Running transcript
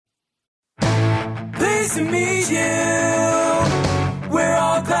nice to meet you. We're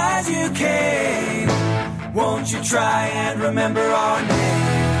all glad you came. Won't you try and remember our name?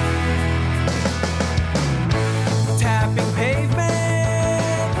 Tapping pavement.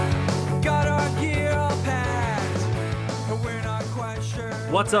 Got our gear all packed, but we're not quite sure.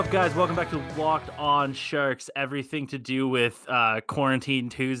 What's up, guys? Welcome back to Locked On Sharks. Everything to do with Quarantine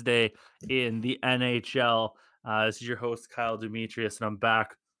Tuesday in the NHL. This is your host, Kyle Demetrius, and I'm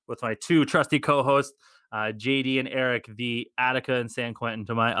back with my two trusty co-hosts, JD and Eric, the Attica and San Quentin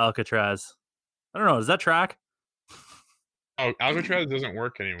to my Alcatraz. I don't know. Does that track? Oh, Alcatraz doesn't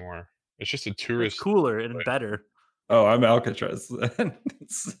work anymore. It's just a tourist. It's cooler and better. Oh, I'm Alcatraz. I don't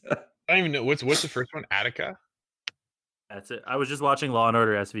even know what's the first one. Attica. That's it. I was just watching Law and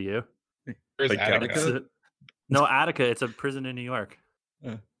Order SVU. Where's Like Attica? Attica? No, Attica. It's a prison in New York.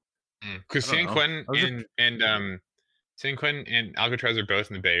 Because I San don't Quentin know. and San Quentin and Alcatraz are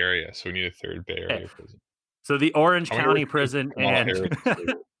both in the Bay Area, so we need a third Bay Area prison. So the Orange I wonder County what prison Kamala and Harris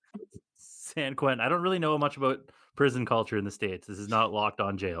San Quentin. I don't really know much about prison culture in the States. This is not Locked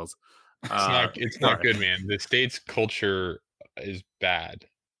On Jails. It's not good, man. The state's culture is bad.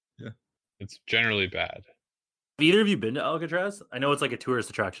 Yeah. It's generally bad. Have either of you been to Alcatraz? I know it's like a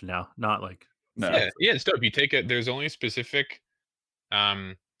tourist attraction now, not like No. Yeah, it's dope. You take it. There's only specific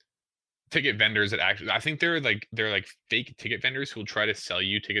ticket vendors that actually. I think they're like fake ticket vendors who will try to sell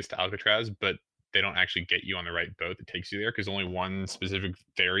you tickets to Alcatraz, but they don't actually get you on the right boat that takes you there because only one specific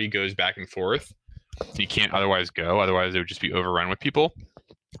ferry goes back and forth. So you can't otherwise go. Otherwise, it would just be overrun with people.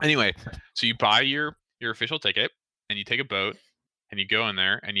 Anyway, so you buy your official ticket and you take a boat and you go in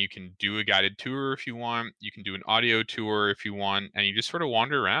there and you can do a guided tour if you want. You can do an audio tour if you want, and you just sort of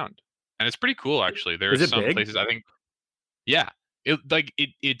wander around. And it's pretty cool, actually. There are Is it some big? places I think. Yeah,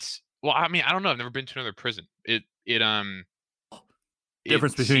 it's well. I mean, I don't know. I've never been to another prison.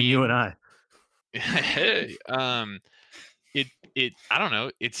 difference between you and I. I don't know.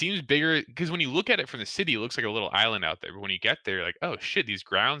 It seems bigger because when you look at it from the city, it looks like a little island out there. But when you get there, you're like, oh shit, these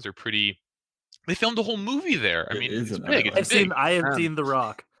grounds are pretty. They filmed a whole movie there. I It mean, is it's an big. island. It's big. I have seen The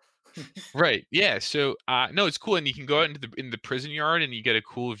Rock. Right. Yeah. So no, it's cool, and you can go out in the prison yard, and you get a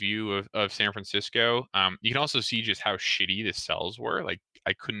cool view of San Francisco. You can also see just how shitty the cells were. Like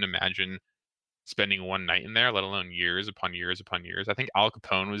I couldn't imagine spending one night in there, let alone years upon years upon years. I think Al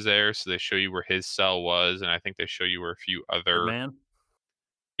Capone was there, so they show you where his cell was, and I think they show you where a few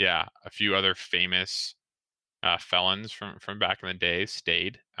other famous felons from back in the day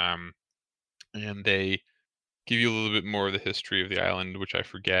stayed. And they give you a little bit more of the history of the island, which I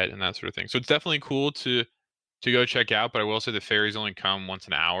forget, and that sort of thing. So it's definitely cool to go check out. But I will say the ferries only come once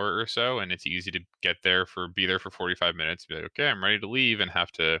an hour or so, and it's easy to be there for 45 minutes. Be like, okay, I'm ready to leave, and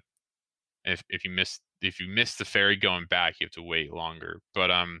have to. If you miss the ferry going back, you have to wait longer. But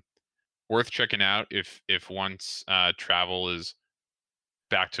worth checking out if once travel is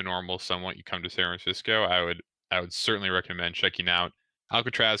back to normal somewhat, you come to San Francisco. I would certainly recommend checking out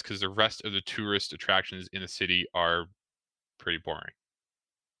Alcatraz because the rest of the tourist attractions in the city are pretty boring.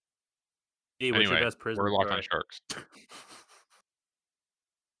 Hey, what's your Anyway, best prison we're Locked story? on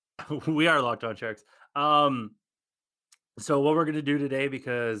Sharks. We are Locked On Sharks. So what we're going to do today,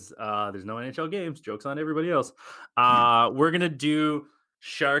 because there's no NHL games, joke's on everybody else, we're going to do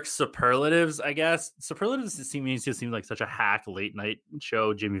Sharks superlatives, I guess. Superlatives seems like such a hack late night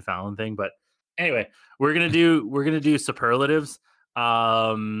show Jimmy Fallon thing, but anyway, we're going to do superlatives.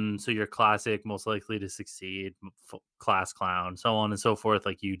 So your classic most likely to succeed, class clown, so on and so forth,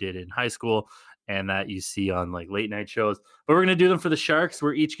 like you did in high school and that you see on like late night shows. But we're going to do them for the Sharks.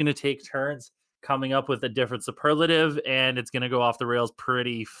 We're each going to take turns coming up with a different superlative, and it's going to go off the rails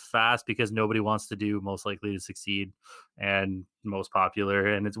pretty fast because nobody wants to do most likely to succeed and most popular,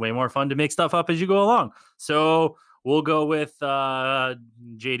 and it's way more fun to make stuff up as you go along. So we'll go with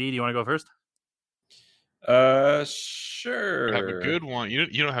JD. Do you want to go first? Sure. You have a good one. You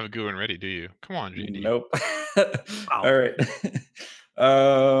don't have a good one ready, do you? Come on, JD. Nope. Wow. All right.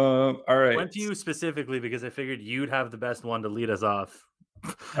 All right. Went to you specifically because I figured you'd have the best one to lead us off.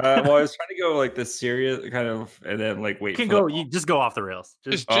 Well, I was trying to go like the serious kind of, and then like wait. You can go. You just go off the rails.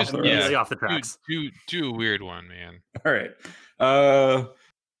 Just off the rails. really off the tracks. Do a weird one, man. All right.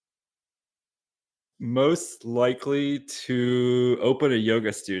 Most likely to open a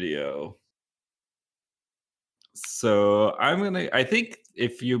yoga studio. So I think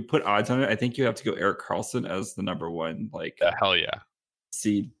if you put odds on it, I think you have to go Erik Karlsson as the number one, like Hell yeah.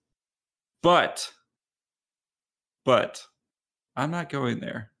 seed. But I'm not going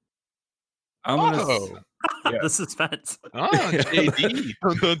there. I'm gonna. Yeah. The suspense. Oh, JD.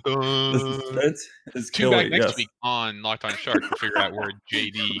 Dun, dun, dun. The suspense is Tune back killing. next Yes. week on Locked on Shark to figure out where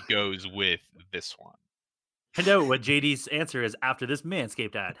JD goes with this one. I know what JD's answer is after this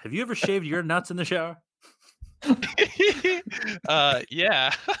Manscaped ad. Have you ever shaved your nuts in the shower?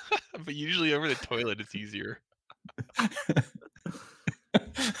 Yeah, but usually over the toilet it's easier.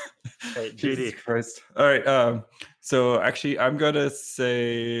 Hey, Jesus JD. Christ. All right. So actually, I'm gonna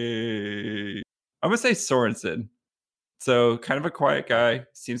say Sorensen. So kind of a quiet guy,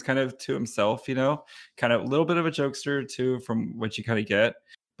 seems kind of to himself, kind of a little bit of a jokester too, from what you kind of get.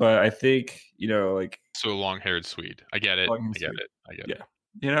 But I think like So long-haired Swede. I get it. Long-haired I get Swede. it. I get it.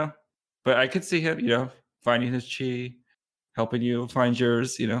 yeah, But I could see him, finding his chi, helping you find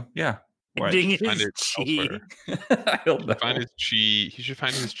yours. Yeah. Why? Ding Find his it chi. elsewhere. I don't know. Find his chi. He should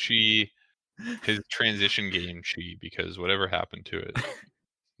find his chi, his transition game chi, because whatever happened to it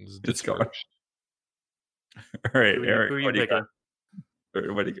is It's gone. dispersed. All right, Who Eric. are you What do you got?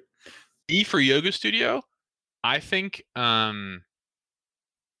 picking? What do you got? E for Yoga Studio. I think It's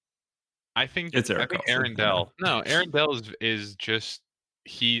Eric Carlson. Aaron Dell. No, Aaron Dell is just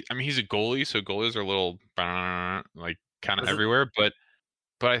he's a goalie, so goalies are a little like kind of Was it- everywhere, but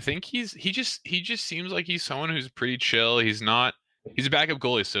I think he just seems like he's someone who's pretty chill. He's a backup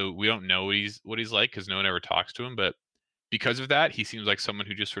goalie, so we don't know what he's like because no one ever talks to him, but because of that, he seems like someone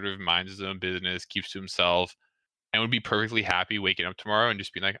who just sort of minds his own business, keeps to himself, and would be perfectly happy waking up tomorrow and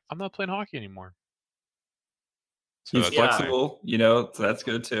just being like, I'm not playing hockey anymore. So He's that's why- flexible, so that's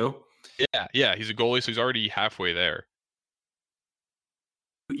good too. Yeah, he's a goalie, so he's already halfway there.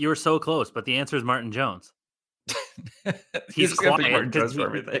 You were so close, but the answer is Martin Jones. He's gonna pick quiet Martin 'cause Jones for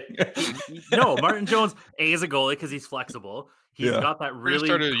everything. No, Martin Jones is a goalie because he's flexible. He's Yeah. got that We're really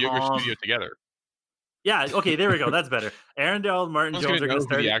gonna start a yoga calm... studio together. Yeah, okay, there we go. That's better. Aaron Dell and Martin One's Jones gonna are know going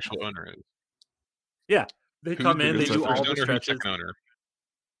to who start. the actual owner is. They Who's come the in, they first do all First the owner, who's stretches. second owner?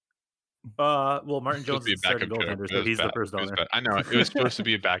 Well, Martin Supposed Jones to be is a the starting backup joke, goaltender, but so it was he's the bad. first It was owner. bad. I know it was supposed to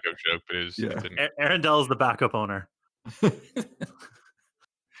be a backup joke, but it Yeah. didn't. Aaron Dell is the backup owner.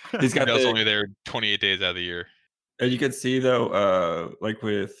 He's got Dell's the, only there 28 days out of the year. and you can see though, like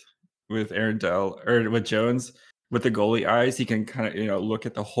with Aaron Dell or with Jones, with the goalie eyes, he can kind of look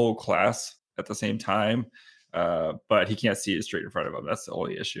at the whole class at the same time, but he can't see it straight in front of him. That's the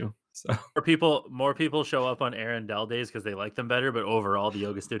only issue. So More people show up on Aaron Dell days because they like them better, but overall, the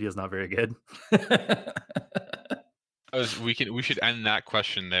yoga studio is not very good. We should end that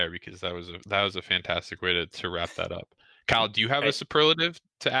question there because that was a fantastic way to wrap that up. Kyle, do you have a superlative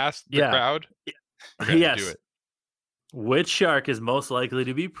to ask the crowd? Okay, Yes. do it. Which shark is most likely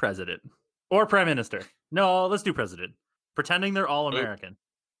to be president or prime minister? No, let's do president. Pretending they're all American.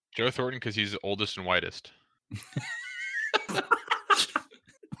 Joe Thornton because he's the oldest and whitest.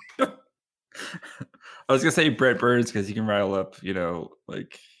 I was gonna say Brett Burns because he can rile up, he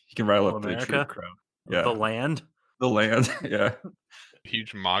can rile up the America? true crowd. Yeah, The land. the land. Yeah.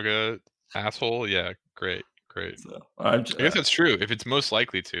 Huge MAGA asshole. Yeah, great. So I guess that's true. If it's most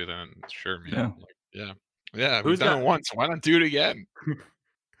likely to, then sure, man. Yeah. We've done it once. Why not do it again?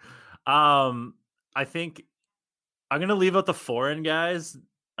 I think I'm gonna leave out the foreign guys,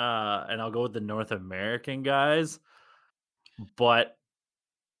 and I'll go with the North American guys. But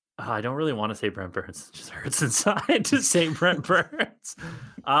I don't really want to say Brent Burns. It just hurts inside to say Brent Burns.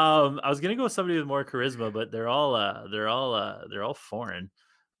 I was gonna go with somebody with more charisma, but they're all foreign.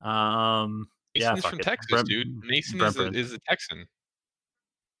 Mason's from Texas, dude. Mason is a Texan.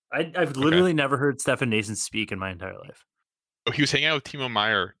 I've literally never heard Stefan Nason speak in my entire life. Oh, he was hanging out with Timo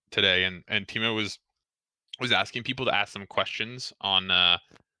Meyer today, and Timo was asking people to ask them questions on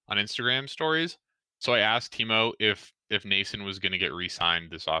Instagram stories. So I asked Timo if Nason was going to get re-signed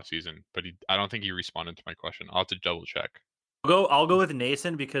this offseason, but I don't think he responded to my question. I'll have to double check. I'll go with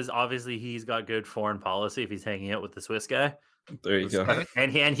Nason because obviously he's got good foreign policy if he's hanging out with the Swiss guy. There you go.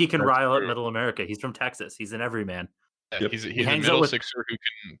 And he can That's rile up true. Middle America. He's from Texas. He's an everyman. Yeah, Yep. he's a hangs out middle with- sixer who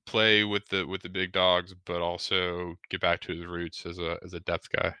can play with the big dogs, but also get back to his roots as a depth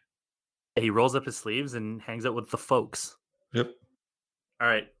guy. He rolls up his sleeves and hangs out with the folks. Yep. All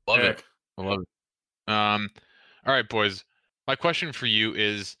right, Love it. Eric. I love it. All right, boys. My question for you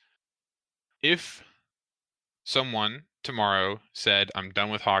is, if someone tomorrow said, I'm done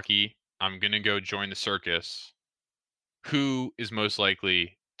with hockey, I'm going to go join the circus, who is most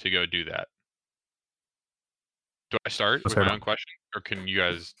likely to go do that? Do I start with my own question, or can you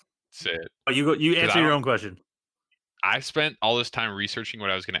guys say it? Oh, you go. You 'Cause answer I your don't- own question. I spent all this time researching what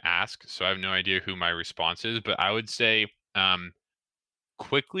I was going to ask, so I have no idea who my response is, but I would say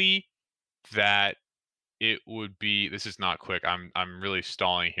quickly that it would be, this is not quick. I'm really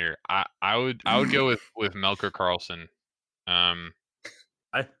stalling here. I would go with Melker Karlsson. I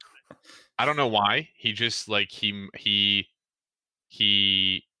don't know why. He just like he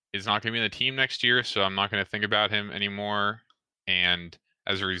is not going to be in the team next year, so I'm not going to think about him anymore. And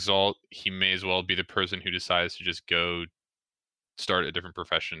as a result, he may as well be the person who decides to just go start a different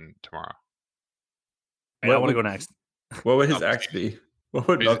profession tomorrow. I want to go next. What would his act be? What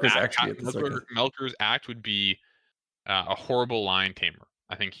would Melker's act be at the circus? Melker's act would be a horrible lion tamer.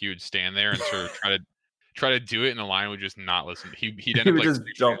 I think he would stand there and sort of try to do it, and the lion would just not listen. He'd end up like just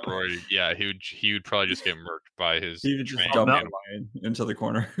jump. Yeah, he would probably just get murked by his. He would just dump the lion into the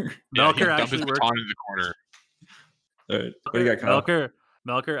corner. Melker actually works into the corner. All right. What do you got, Kyle?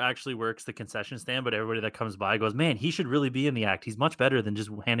 Melker actually works the concession stand, but everybody that comes by goes, "Man, he should really be in the act. He's much better than just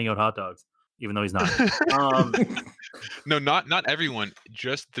handing out hot dogs." Even though he's not. No, not everyone.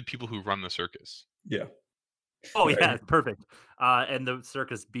 Just the people who run the circus. Yeah. Oh yeah, perfect. And the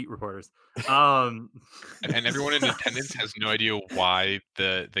circus beat reporters. And everyone in attendance has no idea why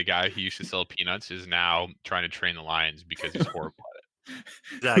the guy who used to sell peanuts is now trying to train the lions because he's horrible at it.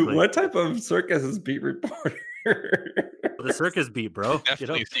 Exactly. What type of circus is beat reporter? The circus beat, bro.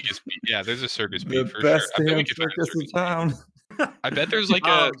 Definitely circus beat. Yeah, there's a circus beat for best sure. damn circus in town. I bet there's like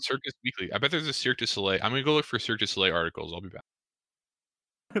a Circus Weekly. I bet there's a Cirque du Soleil. I'm gonna go look for Cirque du Soleil articles. I'll be back.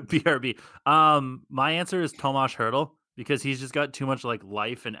 BRB. My answer is Tomas Hertel because he's just got too much like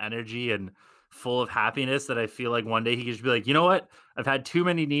life and energy and full of happiness that I feel like one day he could just be like, you know what? I've had too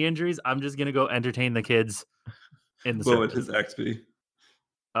many knee injuries. I'm just gonna go entertain the kids in the. What would his ex be?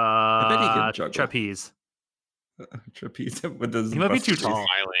 I bet he could juggle. Trapeze. Trapeze with those. He might be too tall.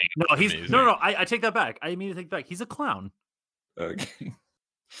 No, he's amazing. no. I take that back. I immediately take that back. He's a clown. Okay.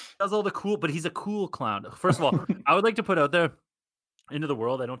 Does all the cool, but he's a cool clown. First of all, I would like to put out there into the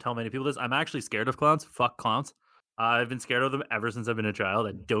world. I don't tell many people this. I'm actually scared of clowns. Fuck clowns. I've been scared of them ever since I've been a child.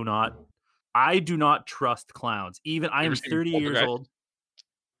 I do not trust clowns. Even I am 30 years old.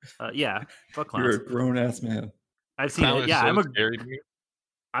 Yeah, fuck clowns. You're a grown ass man. I've seen it. Yeah, I'm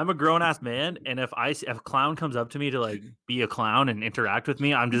a grown ass man, and if a clown comes up to me to like be a clown and interact with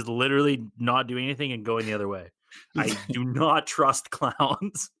me, I'm just literally not doing anything and going the other way. I do not trust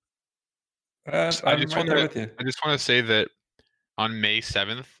clowns. I just want to say that on May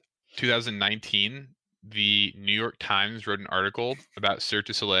 7th, 2019, the New York Times wrote an article about Cirque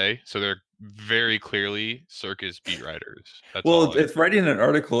du Soleil. So they're very clearly circus beat writers. That's if writing an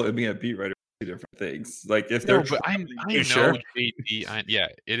article and being a beat writer are two different things. Like if they're, but I know sure? JD, yeah,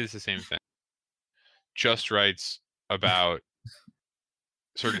 it is the same thing. Just writes about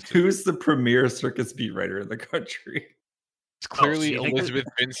circus. Who's the premier circus beat writer in the country? It's clearly Elizabeth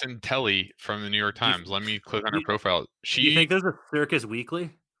Vincent-Telly from the New York Times. Let me click on her profile. You think there's a Circus Weekly?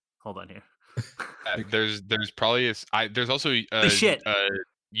 Hold on here. There's probably there's also US Circus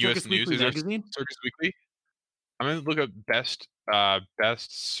News Weekly magazine? Circus Weekly. I'm gonna look up best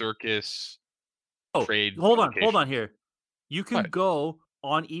circus trade. Hold on here. You can go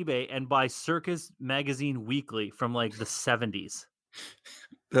on eBay and buy Circus Magazine Weekly from like the 70s.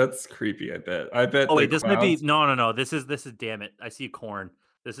 That's creepy. I bet. Oh wait, this might be no. This is damn it. I see corn.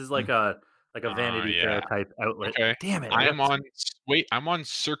 This is like a Vanity Fair type outlet. Okay. Damn it. I'm on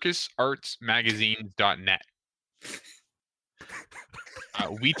circusartsmagazines.net.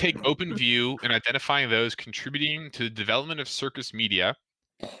 We take open view in identifying those contributing to the development of circus media,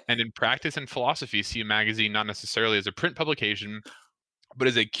 and in practice and philosophy see a magazine not necessarily as a print publication, but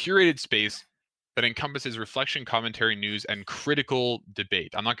as a curated space that encompasses reflection, commentary, news, and critical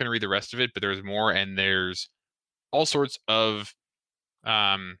debate. I'm not going to read the rest of it, but there's more, and there's all sorts of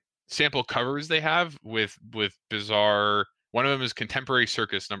sample covers they have with bizarre. One of them is contemporary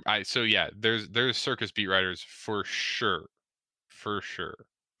circus. So yeah, there's circus beat writers for sure.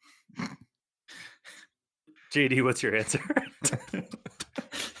 JD, what's your answer?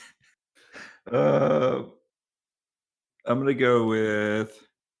 I'm gonna go with.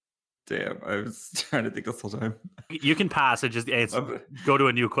 Damn, I was trying to think this whole time. You can pass and just go to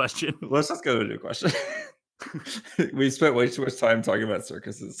a new question. Let's just go to a new question. We spent way too much time talking about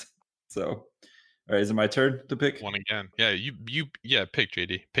circuses. So, all right, is it my turn to pick? One again. Yeah, pick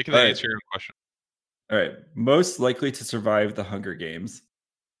JD. Pick the answer to your question. All right, most likely to survive the Hunger Games.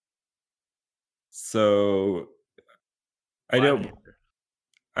 So, I know.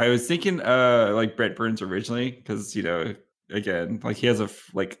 I was thinking like Brent Burns originally because again like he has a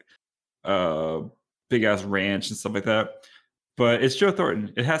big ass ranch and stuff like that, but it's Joe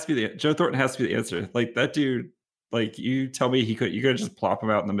Thornton. Joe Thornton has to be the answer. Like that dude, like you tell me you could just plop him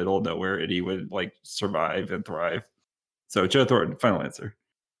out in the middle of nowhere and he would like survive and thrive. So Joe Thornton, final answer.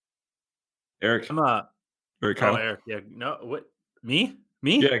 Eric, Kyle. Eric, yeah, no, what? Me?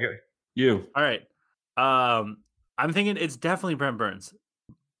 Yeah, okay. You. All right. I'm thinking it's definitely Brent Burns.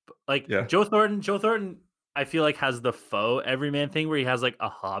 Like Joe Thornton I feel like has the faux everyman thing where he has like a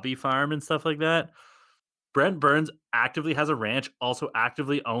hobby farm and stuff like that. Brent Burns actively has a ranch, also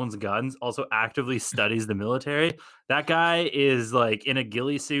actively owns guns, also actively studies the military. That guy is like in a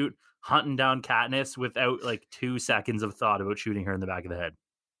ghillie suit hunting down Katniss without like 2 seconds of thought about shooting her in the back of the head.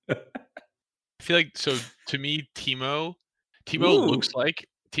 I feel like so to me, Timo Ooh. looks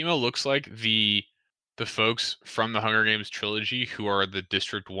like the folks from the Hunger Games trilogy who are the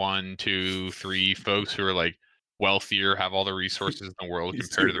District 1, 2, 3 folks who are like wealthier, have all the resources in the world He's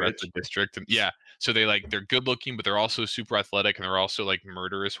compared too to the rest of rich. the district. And yeah, so they're good looking, but they're also super athletic and they're also like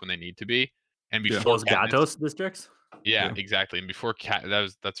murderous when they need to be. And Yeah. before Those Gatos districts. yeah, Yeah. exactly. And before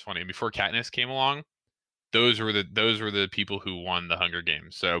that's funny. And before Katniss came along, those were the people who won the Hunger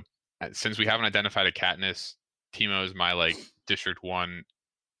Games. So since we haven't identified a Katniss, Timo is my like District 1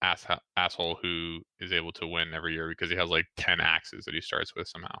 asshole who is able to win every year because he has like 10 axes that he starts with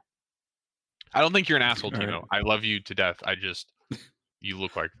somehow. I don't think you're an asshole, All Timo. right. I love you to death. You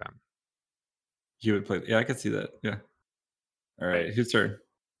look like them. You would play. Yeah, I could see that. Yeah. All right. Whose turn?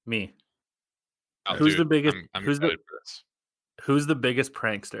 Me. Oh, Who's the dude, biggest? I'm Who's excited for this. Who's the biggest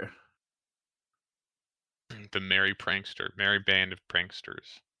prankster? The Merry Prankster, Merry Band of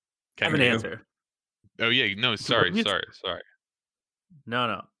Pranksters. I have an Okay, go. answer. Oh yeah, no, sorry.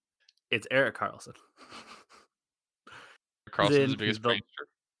 No. It's Eric Carlson. Carlson's the biggest prankster.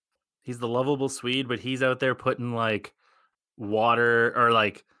 He's the lovable Swede, but he's out there putting like water or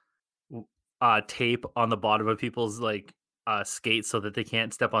like tape on the bottom of people's like skates so that they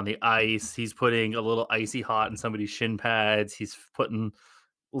can't step on the ice. He's putting a little icy hot in somebody's shin pads. He's putting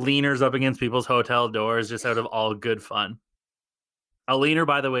leaners up against people's hotel doors just out of all good fun. A leaner,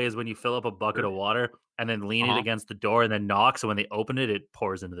 by the way, is when you fill up a bucket of water and then lean it against the door and then knock. So when they open it, it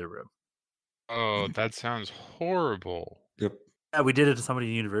pours into the room. Oh, that sounds horrible. Yep. Yeah, we did it to somebody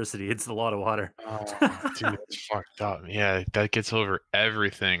in university. It's a lot of water. Oh, dude, that's fucked up. Yeah, that gets over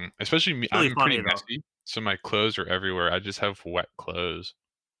everything. Especially me. Really I'm funny, pretty though. messy, so my clothes are everywhere. I just have wet clothes.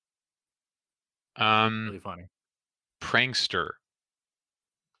 Really funny. Prankster.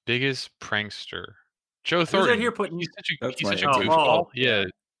 Biggest prankster. Joe Who's Thornton. out here putting? He's That's such a my answer. goofball. Yeah,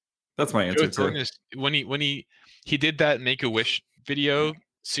 That's my answer Joe Thornton too. is when he did that Make-A-Wish video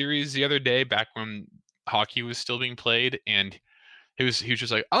series the other day back when hockey was still being played, and he was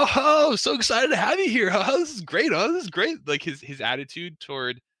just like, "Oh, so excited to have you here! Oh, this is great! Oh, this is great!" Like his attitude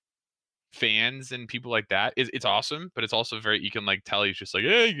toward fans and people like that is it's awesome, but it's also very you can like tell he's just like,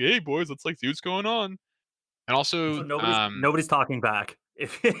 "Hey boys, let's like see what's going on." And also, So nobody's talking back.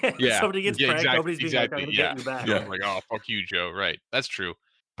 If somebody gets pranked, exactly, nobody's being like, "I'm gonna get you back." Yeah. I'm like, "Oh, fuck you, Joe." Right, that's true.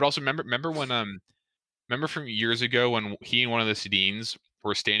 But also remember when remember from years ago when he and one of the Sedines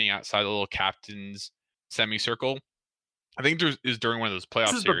were standing outside the little captain's semicircle. I think there is during one of those playoff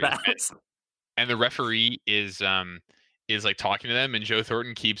This is the series, best. and the referee is like talking to them, and Joe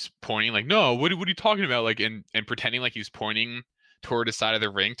Thornton keeps pointing like, "No, what are you talking about?" Like and pretending like he's pointing toward the side of the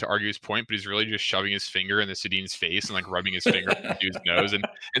rink to argue his point, but he's really just shoving his finger in the Sedine's face and like rubbing his finger on the dude's nose, and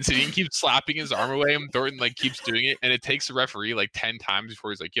Sedine keeps slapping his arm away, and Thornton like keeps doing it, and it takes the referee like 10 times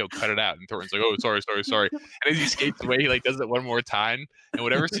before he's like, "Yo, cut it out," and Thornton's like, "Oh, sorry," and as he skates away, he like does it one more time, and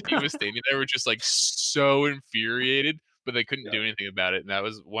whatever Sedine was standing there were just like so infuriated, but they couldn't do anything about it, and that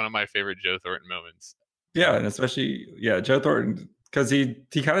was one of my favorite Joe Thornton moments. Yeah, and especially Joe Thornton, because he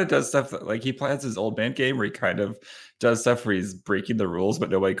kind of does stuff like he plans his old man game where he kind of does stuff where he's breaking the rules, but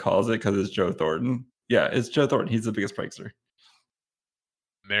nobody calls it because it's Joe Thornton. Yeah, it's Joe Thornton. He's the biggest prankster.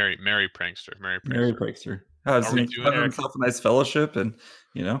 Merry prankster. Merry prankster. So we he doing, found Eric? himself a nice fellowship, and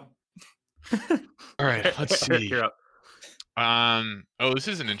All right, let's Eric, see. you're up. Oh, this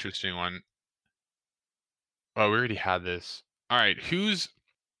is an interesting one. Oh, we already had this. All right, who's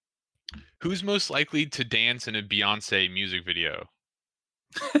most likely to dance in a Beyonce music video?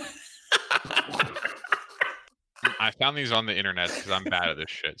 I found these on the internet because I'm bad at this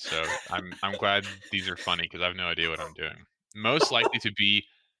shit. So I'm glad these are funny because I have no idea what I'm doing. Most likely to be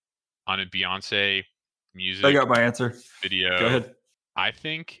on a Beyonce music I got my answer. video. Go ahead. I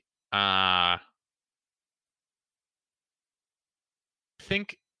think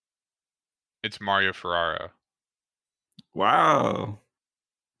it's Mario Ferraro. Wow.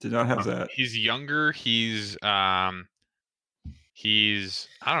 Did not have that. He's younger. He's I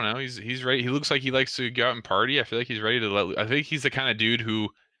don't know. He's ready. He looks like he likes to go out and party. I feel like he's ready to I think he's the kind of dude who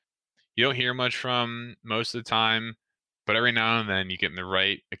you don't hear much from most of the time, but every now and then you get in the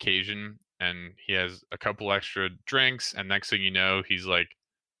right occasion and he has a couple extra drinks, and next thing you know, he's like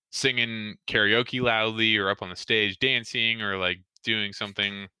singing karaoke loudly or up on the stage dancing or like doing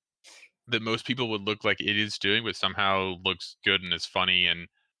something that most people would look like idiots doing, but somehow looks good and is funny and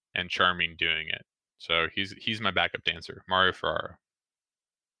charming doing it. So he's my backup dancer, Mario Ferraro.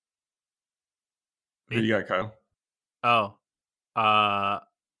 Who you got, Kyle? Oh, I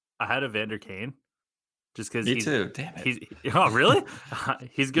had Evander Kane, just because Me too. Damn it. he's oh really?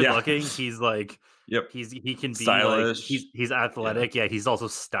 He's good Yeah. looking. He's like Yep. he can be Stylish. like he's athletic. Yeah, he's also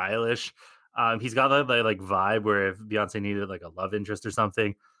stylish. He's got that like vibe where if Beyonce needed like a love interest or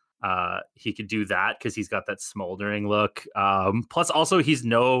something, he could do that because he's got that smoldering look. Plus, also he's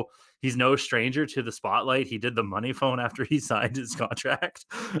no stranger to the spotlight. He did the money phone after he signed his contract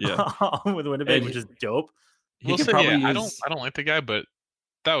Yeah. with Winnipeg, And which is dope. He We'll could say, probably yeah, use. I don't like the guy, but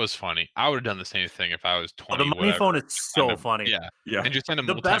that was funny. I would have done the same thing if I was 20. The money phone is just so signed a- funny. Yeah, Yeah. and just signed a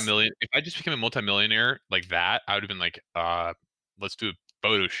The best- multi-million. If I just became a multi-millionaire like that, I would have been like, let's do a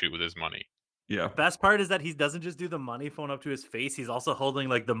photo shoot with his money. Yeah. Best part is that he doesn't just do the money phone up to his face. He's also holding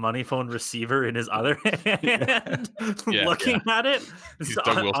like the money phone receiver in his other hand, Yeah, looking at it. It's He's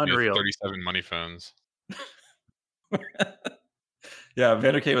Doug Wilson with unreal. 37 money phones. Yeah,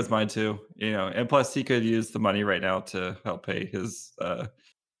 Vander Kane was mine too. And plus he could use the money right now to help pay his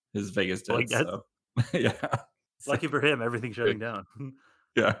Vegas Like debts. that- So yeah. Lucky for him, everything's shutting down.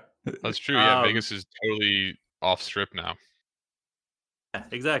 Yeah. That's true. Yeah, Um, Vegas is totally off strip now. Yeah,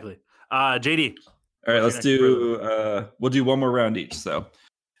 exactly. JD. All right, What's let's your next do we'll do one more round each. So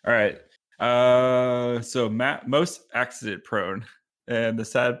all right. So Matt, most accident prone. And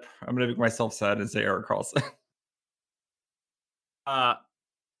I'm gonna make myself sad and say Eric Carlson.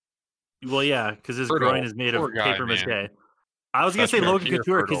 Well, yeah, because his Fertile. groin is made of Poor guy, paper mache. man. I was gonna Such say a Logan pure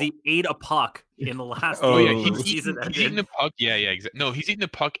Couture because Fertile. he ate a puck in the last Oh, Oh yeah, Oh, he's season eating ended. a puck. Yeah, exactly. No, he's eating a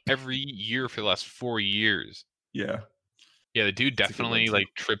puck every year for the last 4 years. Yeah. Yeah, the dude That's a good one, definitely too. like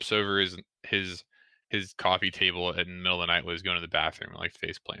trips over his coffee table in the middle of the night while he's going to the bathroom and like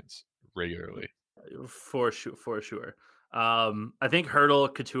face plants regularly. For sure. I think Hurdle,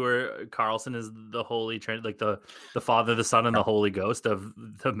 Couture, Carlson is the holy trinity, like the Father, the Son, and the Holy Ghost of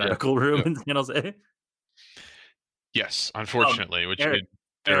the medical room yeah. in San Jose. Yes, unfortunately, which Eric,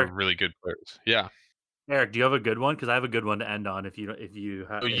 they're Eric. really good players. Yeah. Eric, do you have a good one? Because I have a good one to end on. If you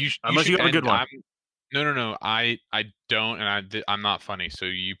have, Oh, unless you should have a good end- one. No. I don't, and I'm not funny. So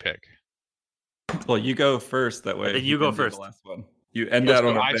you pick. Well, you go first. That way, Then you go can do the first. last one. You end Yeah, out so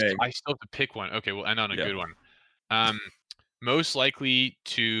on a I bang. still have to pick one. Okay, we'll end on a Yeah. good one. Most likely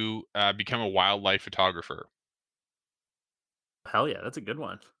to become a wildlife photographer. Hell yeah, that's a good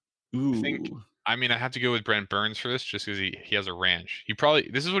one. Ooh. think- I mean, I have to go with Brent Burns for this, just because he has a ranch.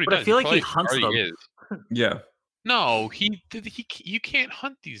 This is what he But I does. feel like he probably hunts already them. is. Yeah. No, you can't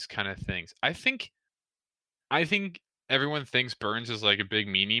hunt these kind of things. I think everyone thinks Burns is like a big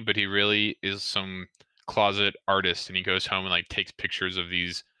meanie, but he really is some closet artist, and he goes home and like takes pictures of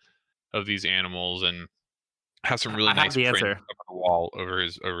these animals and has some really I have nice the prints answer. up on the wall over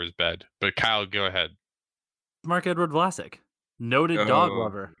his bed. But Kyle, go ahead. Mark Edward Vlasic, noted dog Oh.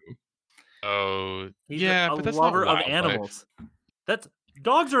 lover. Oh, He's yeah, a but that's lover not of wildlife. animals. That's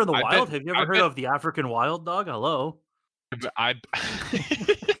dogs are in the I wild. bet- Have you I ever heard bet- of the African wild dog? Hello.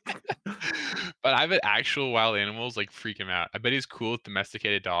 But I bet actual wild animals like freak him out. I bet he's cool with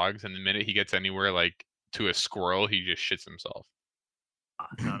domesticated dogs, and the minute he gets anywhere like to a squirrel, he just shits himself.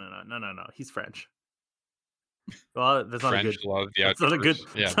 No. He's French. Well, that's not a French good. love the That's not a good.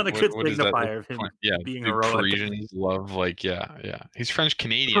 outdoors. That's not a what- good what is that, like, signifier of him point? Yeah, being the heroic. Parisians love yeah. He's French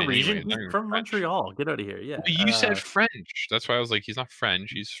Canadian. Parisian. Anyway, not He's even from French. Montreal. Get out of here. Yeah. Well, you said French. That's why I was like, he's not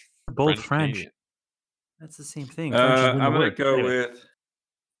French. He's both French. Canadian. That's the same thing. French is in the I'm gonna word. go Anyway. with.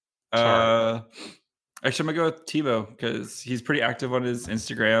 Sorry. Actually, I'm gonna go with Tebow because he's pretty active on his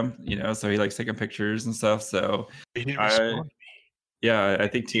Instagram. So he likes taking pictures and stuff. So He didn't I- respond. yeah, I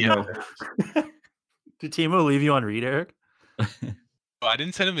think Tebow. Did Timo leave you on read, Eric? Well, I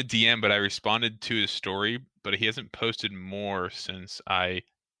didn't send him a DM, but I responded to his story. But he hasn't posted more since I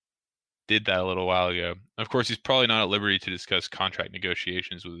did that a little while ago. Of course, he's probably not at liberty to discuss contract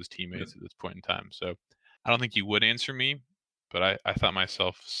negotiations with his teammates at this point in time. So I don't think he would answer me, but I thought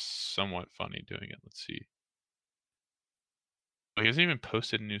myself somewhat funny doing it. Let's see. Oh, he hasn't even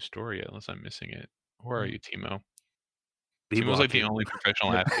posted a new story yet, unless I'm missing it. Where are you, Timo? He Timo's like the blocked only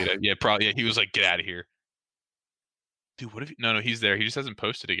professional athlete. Yeah, probably. Yeah, he was like, "Get out of here, dude." What if? No, he's there. He just hasn't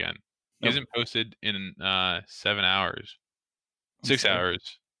posted again. He Nope. hasn't posted in 7 hours, I'm 6 sorry.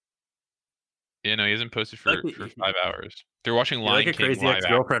 hours. Yeah, no, he hasn't posted for Like the- 5 hours. They're watching You're Lion like a King crazy live.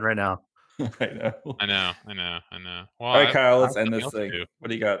 ex-girlfriend right now. I know. I know. Well, All right, I- Kyle, I let's have end nothing this else to thing. do. What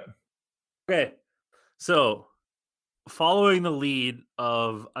do you got? Okay, so following the lead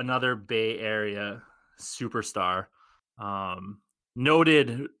of another Bay Area superstar,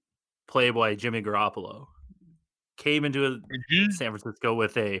 noted Playboy Jimmy Garoppolo came into San Francisco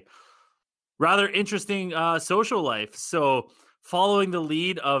with a rather interesting social life. So, following the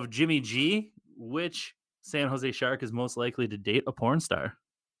lead of Jimmy G, which San Jose Shark is most likely to date a porn star?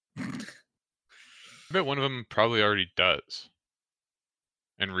 I bet one of them probably already does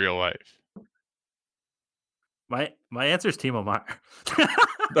in real life. My answer is Timo Meyer.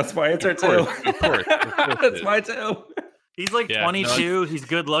 That's my answer Of course, too. of course it That's is. my too. He's like Yeah, no, 22. He's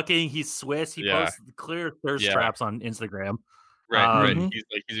good looking. He's Swiss. He Yeah. posts clear thirst Yeah. traps on Instagram. Right. Mhm.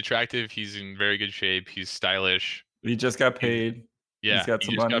 He's attractive. He's in very good shape. He's stylish. He just got paid. Yeah, He's got he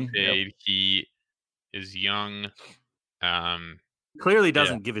some just money. got paid. He is young. Clearly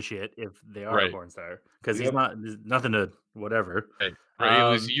doesn't give a shit if they are a Right. porn star because Yep. he's not. There's nothing to whatever. Right. It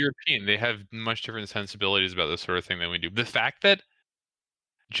was Um, European. They have much different sensibilities about this sort of thing than we do. The fact that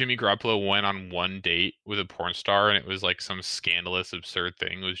Jimmy Garoppolo went on one date with a porn star and it was like some scandalous, absurd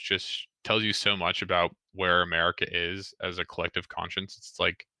thing was just tells you so much about where America is as a collective conscience. It's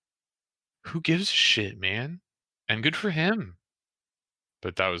like, who gives a shit, man? And good for him.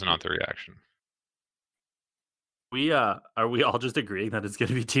 But that was not the reaction. We are we all just agreeing that it's going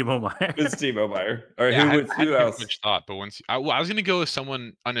to be Timo Meyer? It's Timo Meyer. Or Yeah, I who hadn't given else? much thought, but once I was going to go with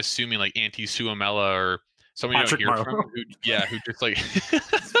someone unassuming like Auntie Suomela or someone Patrick you don't hear from. Marleau. Who just like,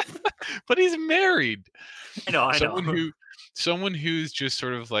 but he's married. I know. Someone who's just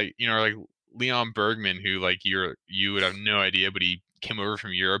sort of like like Leon Bergman, who like you would have no idea, but he came over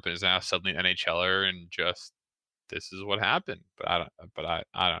from Europe and is now suddenly an NHLer, and just this is what happened. But I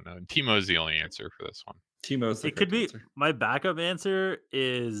don't know. Timo's the only answer for this one. Timo's the It could correct be answer. my backup answer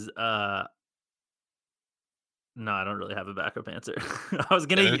is no, I don't really have a backup answer. I was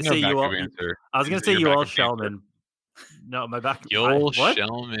gonna There's no say you all. backup answer. I was gonna Is say your you all backup answer? Shellman. No, my back. Joel what?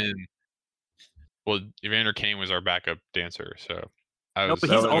 Shellman. Well, Evander Kane was our backup dancer, so I No, was. but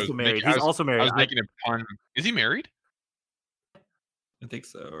I he's was also making- married. I He's was- also married. I was making a pun. Is he married? I think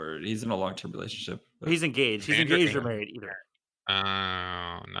so. Or he's in a long-term relationship. but- He's engaged. He's Evander engaged or Kane. married either.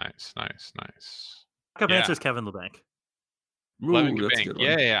 Oh, nice. Backup Yeah. answer is Kevin LeBanc. Levin Ooh, that's a Bank. good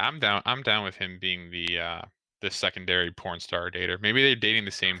one. Yeah, I'm down. I'm down with him being the secondary porn star dater. Maybe they're dating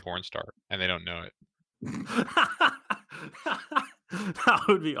the same porn star and they don't know it. That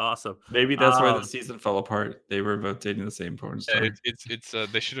would be awesome. Maybe that's why the Um, season fell apart. They were both dating the same porn star. It's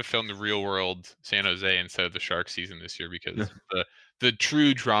they should have filmed the real world San Jose instead of the Shark season this year because the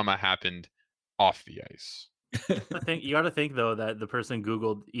true drama happened off the ice. You got to think though that the person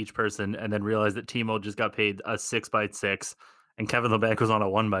Googled each person and then realized that Timo just got paid a 6x6, and Kevin LeBanc was on a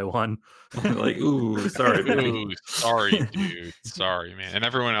 1x1. Like, ooh, sorry, baby. Ooh, sorry, dude. Sorry, man. And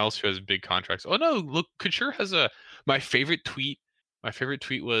everyone else who has big contracts. Oh no, look, Couture has my favorite tweet. My favorite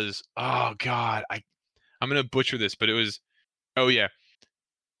tweet was, oh god, I'm gonna butcher this, but it was, oh yeah,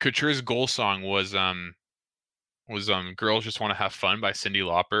 Couture's goal song was "Girls Just Want to Have Fun" by Cyndi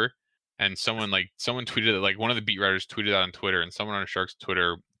Lauper, and someone tweeted it, like one of the beat writers tweeted that on Twitter, and someone on Sharks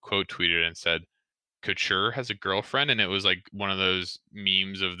Twitter quote tweeted and said, Couture has a girlfriend, and it was like one of those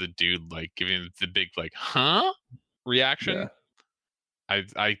memes of the dude like giving the big like huh reaction. Yeah.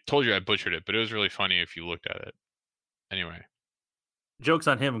 I told you I butchered it, but it was really funny if you looked at it. Anyway, Joke's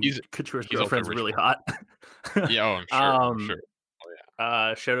on him. He's Couture's also girlfriend's rich really for hot. yeah, oh, I'm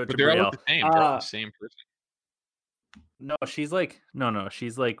sure. Shout out But to they're all Brielle. the same. They're all the same person. No, she's like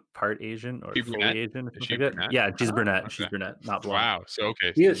part Asian or She fully brunette? Asian. Or Is something she like that. brunette? Yeah, she's Oh, brunette. okay. She's brunette, not blonde. Wow. So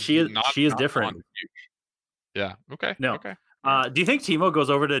okay, She is not different. blonde. Yeah. Okay. No. Okay. Do you think Timo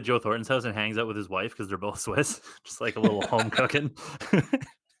goes over to Joe Thornton's house and hangs out with his wife because they're both Swiss? Just like a little home cooking.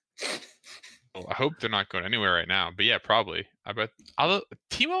 Well, I hope they're not going anywhere right now, but yeah, probably. I bet. Although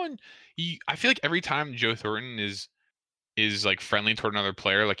Timo and I feel like every time Joe Thornton is like friendly toward another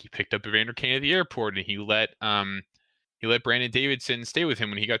player, like he picked up Evander Kane at the airport and he let Brandon Davidson stay with him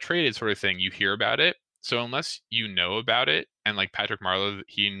when he got traded, sort of thing. You hear about it, so unless you know about it, and like Patrick Marleau,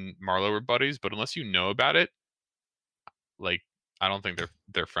 he and Marleau were buddies, but unless you know about it, like I don't think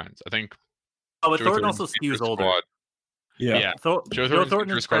they're friends. I think. Oh, but Joe Thornton Thornton's also skews future older. squad- Yeah. Joe Thornton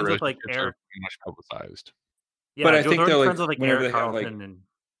Thornton's is friends with like relationships Eric. are much publicized. Yeah, But I Joe think Thornton's they're, friends like, with like whenever Eric they have, like, Carlson and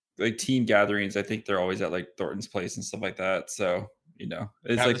Like team gatherings, I think they're always at like Thornton's place and stuff like that. So, it's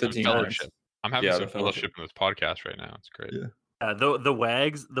Having like the some team fellowship. I'm having Yeah, some the fellowship. fellowship in this podcast right now. It's great. Yeah.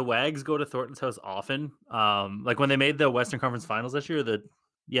 the Wags go to Thornton's house often. Like when they made the Western Conference Finals this year,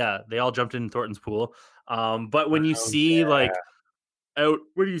 they all jumped in Thornton's pool. But when you see like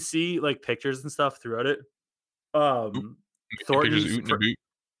pictures and stuff throughout it, Pictures Thornton's of Oot and a boot.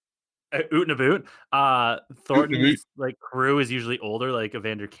 Oot and a boot. Boot. Thornton's like crew is usually older, like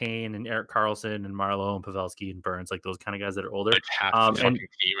Evander Kane and Eric Carlson and Marleau and Pavelski and Burns, like those kind of guys that are older. Like half the and- fucking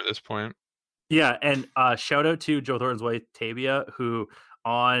team at this point. Yeah, and shout out to Joe Thornton's wife Tabia, who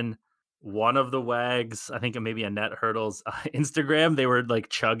on one of the Wags, I think maybe Annette Hurdle's Instagram, they were like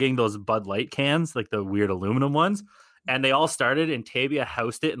chugging those Bud Light cans, like the weird aluminum ones. And they all started, and Tavia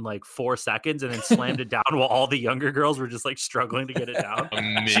housed it in like 4 seconds and then slammed it down while all the younger girls were just like struggling to get it down. She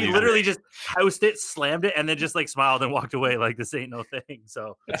Amazing. literally just housed it, slammed it, and then just like smiled and walked away like this ain't no thing.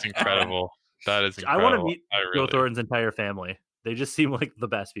 So That's incredible. That is I incredible. want to meet really... Joe Thornton's entire family. They just seem like the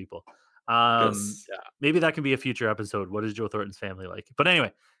best people. Yes. Yeah, maybe that can be a future episode. What is Joe Thornton's family like? But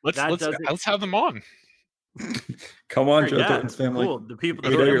anyway, let's have them on. Come on, Sure, Joe Thornton's family. Cool. The people,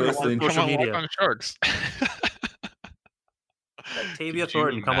 We know you're family on listening. social Come on, media. Locked On Sharks. Tavia Could you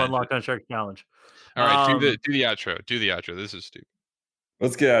Thornton, come on, imagine? Locked On Sharks Challenge. All right, Um, do the outro. Do the outro. This is stupid.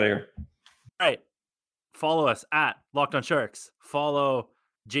 Let's get out of here. All right. Follow us at Locked On Sharks. Follow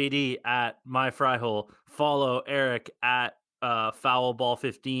JD at My Fry Hole. Follow Eric at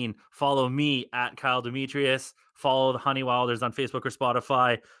Foulball15. Follow me at Kyle Demetrius. Follow the Honey Wilders on Facebook or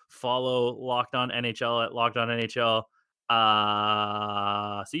Spotify. Follow Locked On NHL at Locked On NHL.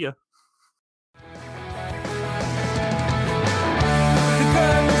 See ya.